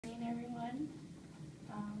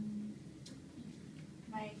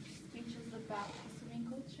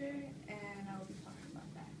culture, and I'll be talking about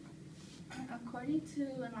that. According to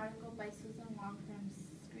an article by Susan Wong from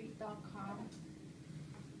Street.com,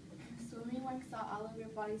 swimming works out all of your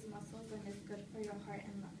body's muscles and is good for your heart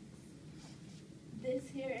and lungs. This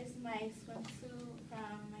here is my swimsuit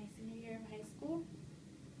from my senior year of high school.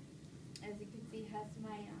 As you can see, it has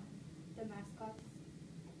my the mascot's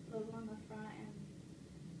logo on the front and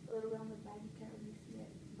a little bit on the back. You can't really see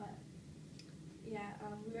it, but yeah,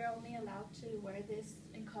 we're only allowed to wear this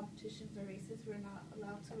in competitions or races. We're not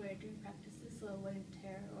allowed to wear it during practices, so it wouldn't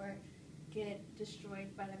tear or get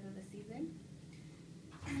destroyed by the end of the season.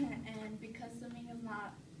 And because swimming is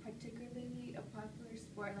not particularly a popular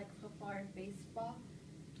sport like football or baseball,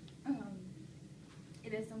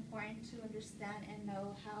 it is important to understand and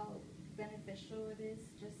know how beneficial it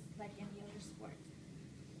is, just like any other sport.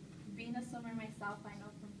 Being a swimmer myself, I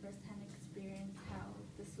know from first-hand experience how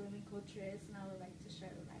the swimming culture is, and I would like to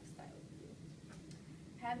share the lifestyle with you.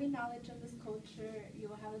 Having knowledge of this culture, you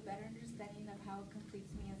will have a better understanding of how it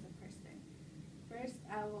completes me as a person. First,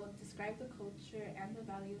 I will describe the culture and the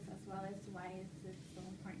values, as well as why it's so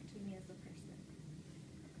important to me as a person.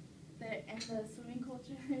 In the swimming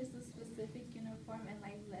culture, there's a specific uniform and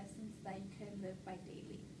life lessons that you can live by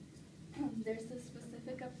daily. There's a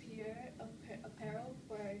specific apparel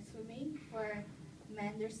for swimming. For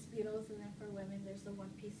men, there's speedos, and then for women, there's a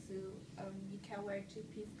one-piece suit. You can't wear a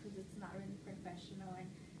two-piece because it's not really professional,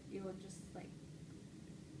 and you will just like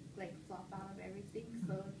flop out of everything.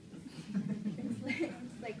 So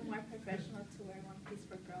it's like more professional to wear one piece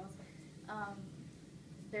for girls.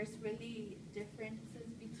 There's really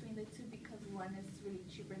differences between the two because one is really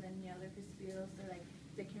cheaper than the other. For speedos,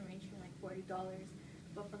 they can range from like $40.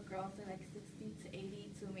 But for girls, they're like 60 to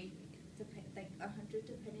 80 to maybe like 100,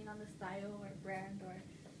 depending on the style or brand or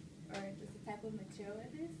just the type of material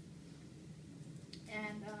it is.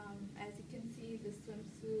 And as you can see, the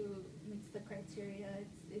swimsuit meets the criteria.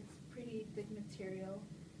 It's pretty thick material,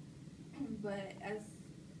 but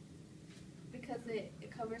because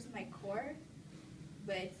it covers my core,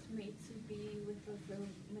 but it's made to be with as little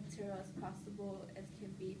material as possible as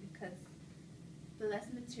can be, because the less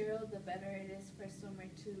material, the better it is for a swimmer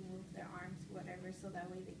to move their arms, whatever, so that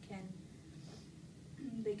way they can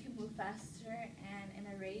move faster. And in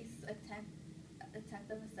a race, a tenth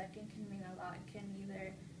of a second can mean a lot. It can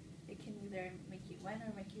either make you win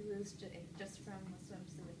or make you lose just from the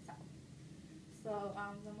swimsuit itself. So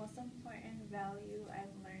the most important value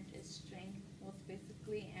I've learned is strength, both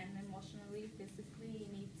physically and emotionally. Physically, you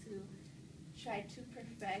need to try to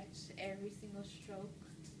perfect every single stroke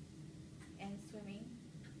in swimming,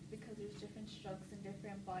 because there's different strokes and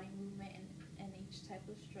different body movement in each type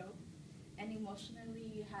of stroke. And emotionally,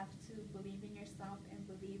 you have to believe in yourself and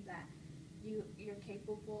believe that you're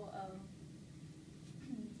capable of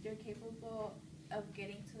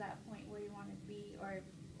getting to that point where you want to be, or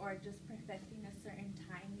just perfecting a certain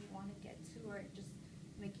time you want to get to, or just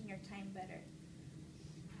making your time better.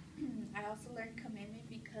 I also learned commitment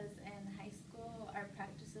because in high school our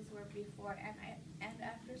practices were before and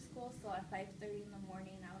after school. So at 5:30 in the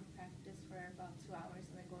morning I would practice for about 2 hours,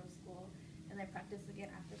 and then go to school, and then practice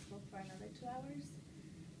again after school for another 2 hours.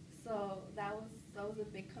 So that was a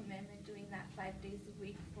big commitment, doing that 5 days a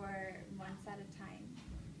week for months at a time.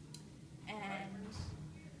 And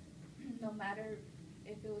no matter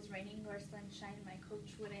if it was raining or sunshine, my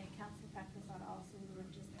coach wouldn't cancel practice at all, so we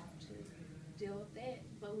would just have to deal with it.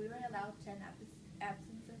 But we were allowed 10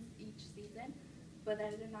 absences each season, but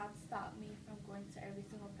that did not stop me from going to every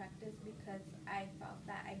single practice, because I felt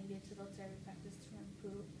that I needed to go to every practice to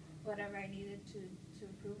improve whatever I needed to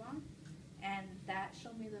improve on. And that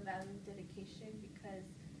showed me the value of dedication, because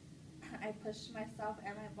I pushed myself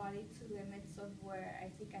and my body to limits of where I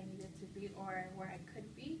think I needed to be or where I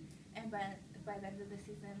could be. And by the end of the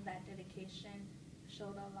season, that dedication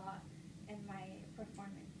showed a lot in my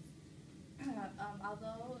performance.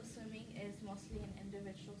 Although swimming is mostly an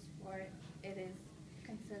individual sport, it is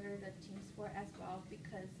considered a team sport as well,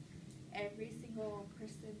 because every single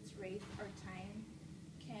person's race or time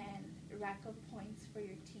can rack up points for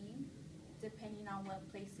your team, depending on what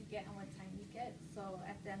place you get and what time you get. So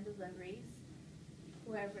at the end of the race,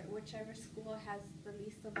 whichever school has the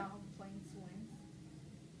least amount of points wins.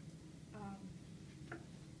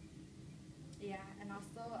 Yeah, and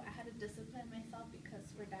also I had to discipline myself because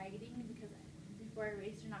for dieting, because before a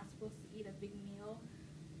race you're not supposed to eat a big meal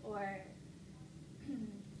or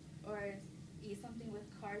eat something with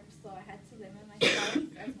carbs. So I had to limit myself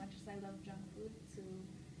as much as I love junk food.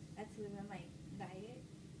 I had to limit my diet.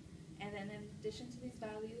 And then in addition to these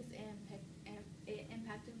values, it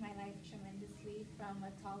impacted my life tremendously, from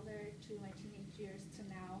a toddler to my teenage years to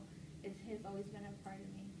now. It has always been a part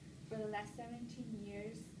of me. for the last 17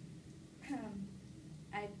 years,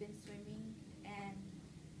 I've been swimming, and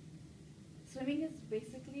swimming is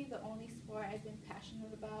basically the only sport I've been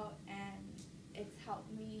passionate about, and it's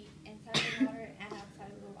helped me inside the water and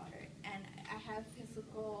outside of the water. And I have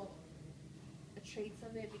physical traits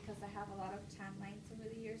of it because I have a lot of tan lines over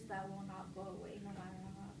the years that will not go away no matter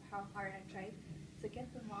how hard I try to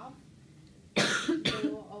get them off. They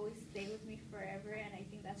will always stay with me forever, and I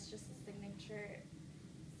think that's just a signature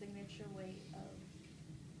way of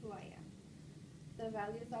who I am. The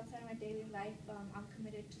values outside my daily life, I'm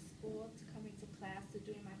committed to school, to coming to class, to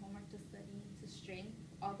doing my homework, to studying, to strength.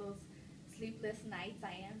 All those sleepless nights,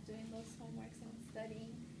 I am doing those homeworks and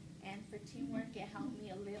studying. And for teamwork, it helped me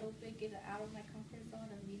a little bit get out of my comfort zone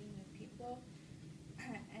of meeting new people.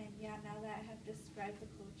 And yeah, now that I have described the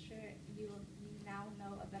culture, you now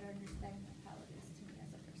know a better understanding of how it is to me as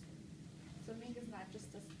a person. Swimming is not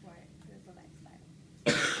just a sport.